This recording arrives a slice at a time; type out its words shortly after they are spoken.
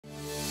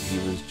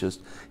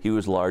he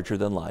was larger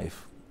than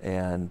life,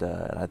 and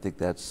I think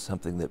that's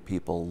something that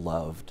people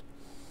loved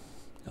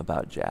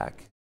about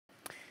Jack.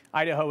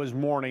 Idaho is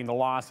mourning the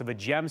loss of a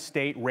Gem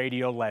State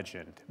radio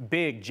legend.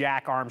 Big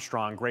Jack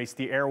Armstrong graced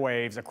the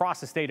airwaves across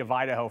the state of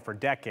Idaho for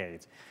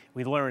decades.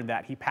 We learned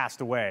that he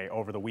passed away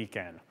over the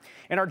weekend.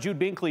 And our Jude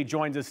Binkley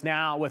joins us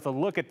now with a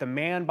look at the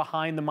man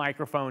behind the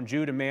microphone.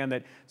 Jude, a man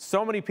that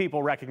so many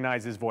people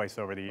recognize his voice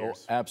over the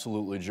years. Oh,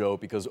 absolutely, Joe,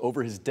 because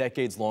over his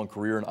decades-long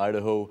career in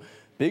Idaho,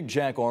 Big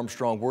Jack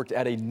Armstrong worked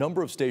at a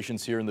number of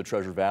stations here in the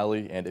Treasure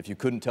Valley, and if you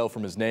couldn't tell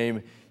from his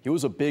name, he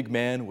was a big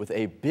man with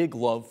a big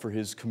love for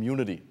his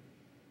community.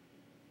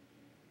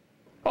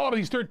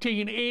 Oldies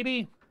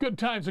 1380, good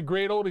times and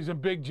great oldies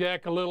and Big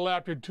Jack a little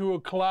after 2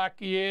 o'clock.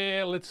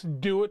 Yeah, let's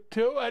do it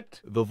to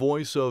it. The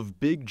voice of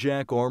Big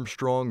Jack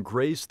Armstrong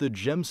graced the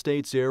Gem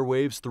State's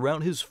airwaves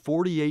throughout his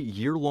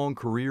 48-year-long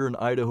career in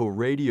Idaho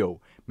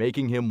radio,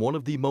 making him one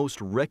of the most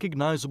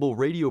recognizable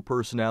radio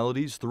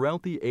personalities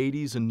throughout the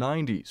 80s and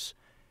 90s.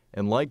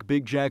 And like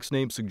Big Jack's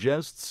name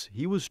suggests,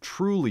 he was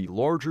truly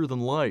larger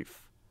than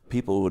life.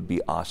 People would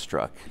be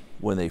awestruck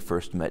when they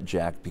first met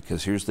Jack,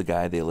 because here's the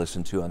guy they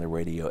listen to on the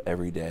radio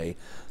every day,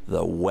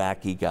 the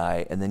wacky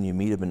guy, and then you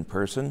meet him in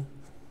person,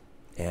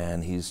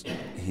 and he's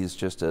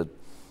just a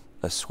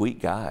sweet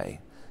guy.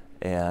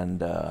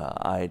 And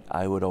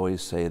I would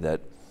always say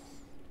that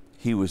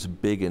he was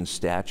big in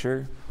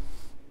stature,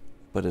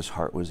 but his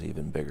heart was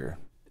even bigger.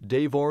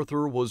 Dave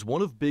Arthur was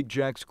one of Big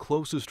Jack's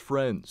closest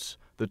friends.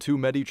 The two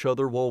met each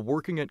other while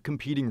working at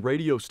competing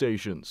radio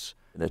stations.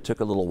 And it took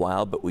a little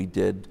while, but we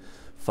did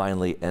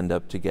finally end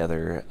up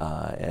together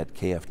at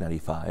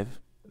KF95.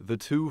 The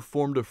two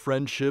formed a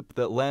friendship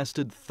that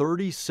lasted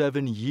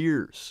 37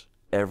 years.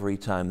 Every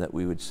time that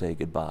we would say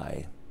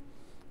goodbye,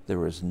 there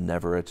was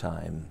never a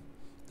time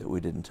that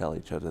we didn't tell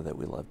each other that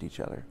we loved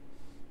each other.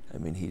 I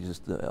mean, he's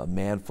just a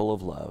man full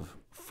of love.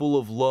 Full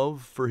of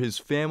love for his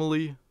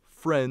family,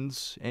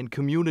 friends, and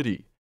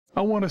community.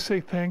 I want to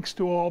say thanks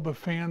to all the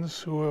fans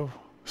who have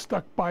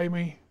stuck by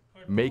me.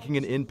 Making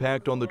an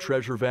impact on the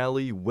Treasure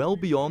Valley well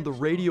beyond the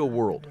radio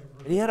world.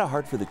 He had a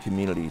heart for the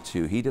community,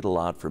 too. He did a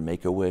lot for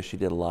Make-A-Wish. He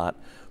did a lot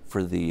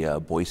for the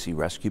Boise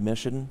Rescue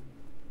Mission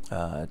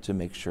to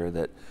make sure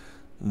that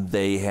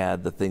they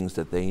had the things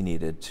that they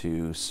needed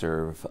to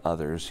serve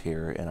others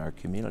here in our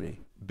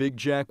community. Big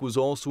Jack was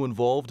also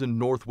involved in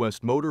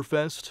Northwest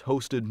Motorfest,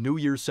 hosted New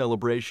Year's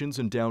celebrations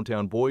in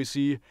downtown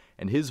Boise,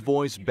 and his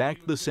voice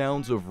backed the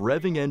sounds of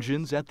revving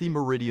engines at the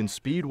Meridian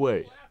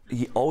Speedway.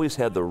 He always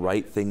had the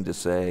right thing to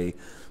say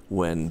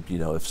when, you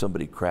know, if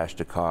somebody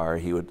crashed a car,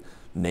 he would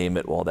name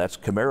it, well, that's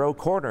Camaro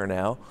Corner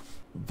now.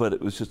 But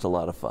it was just a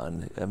lot of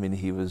fun. I mean,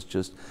 he was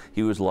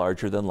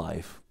larger than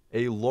life.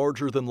 A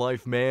larger than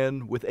life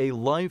man with a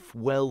life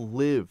well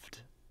lived.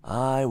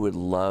 I would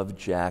love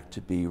Jack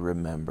to be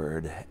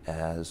remembered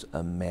as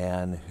a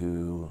man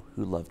who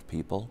loved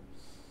people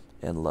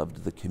and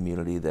loved the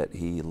community that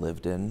he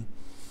lived in.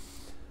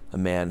 A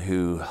man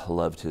who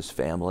loved his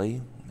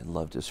family and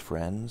loved his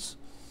friends,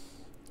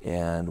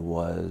 and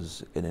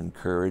was an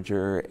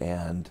encourager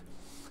and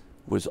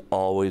was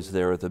always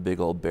there with a big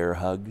old bear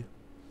hug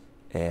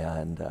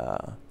and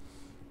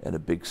a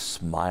big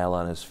smile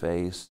on his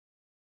face.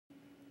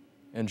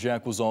 And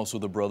Jack was also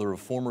the brother of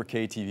former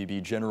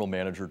KTVB General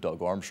Manager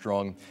Doug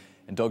Armstrong.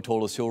 And Doug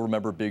told us he'll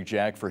remember Big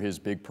Jack for his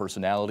big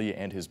personality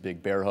and his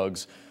big bear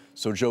hugs.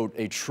 So, Joe,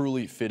 a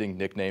truly fitting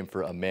nickname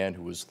for a man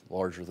who was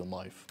larger than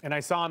life. And I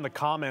saw in the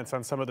comments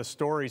on some of the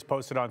stories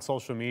posted on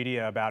social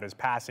media about his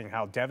passing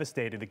how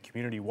devastated the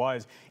community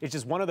was. It's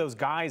just one of those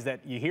guys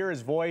that you hear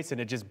his voice and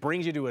it just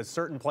brings you to a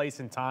certain place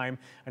in time.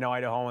 I know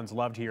Idahoans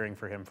loved hearing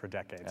from him for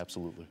decades.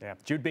 Absolutely. Yeah.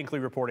 Jude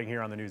Binkley reporting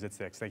here on the News at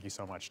 6. Thank you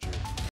so much, Jude.